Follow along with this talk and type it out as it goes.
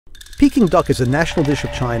Peking duck is a national dish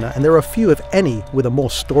of China, and there are few, if any, with a more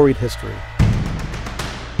storied history.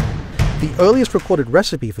 The earliest recorded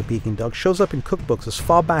recipe for Peking duck shows up in cookbooks as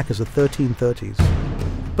far back as the 1330s.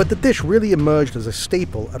 But the dish really emerged as a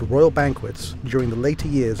staple at royal banquets during the later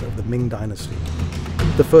years of the Ming Dynasty.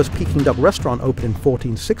 The first Peking duck restaurant opened in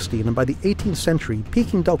 1416, and by the 18th century,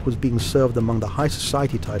 Peking duck was being served among the high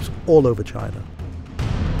society types all over China.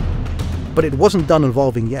 But it wasn't done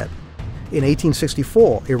evolving yet. In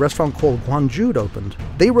 1864, a restaurant called Guanjude opened.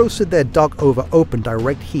 They roasted their duck over open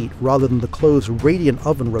direct heat rather than the closed radiant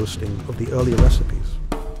oven roasting of the earlier recipes.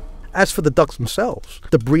 As for the ducks themselves,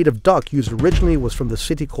 the breed of duck used originally was from the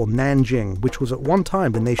city called Nanjing, which was at one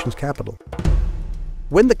time the nation's capital.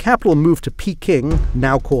 When the capital moved to Peking,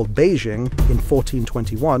 now called Beijing, in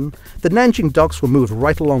 1421, the Nanjing ducks were moved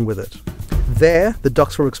right along with it. There, the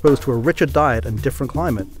ducks were exposed to a richer diet and different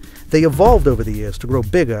climate. They evolved over the years to grow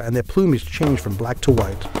bigger, and their plumage changed from black to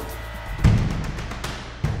white.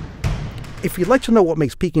 If you'd like to know what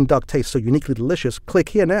makes Peking duck taste so uniquely delicious, click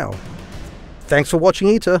here now. Thanks for watching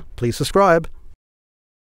Eater. Please subscribe.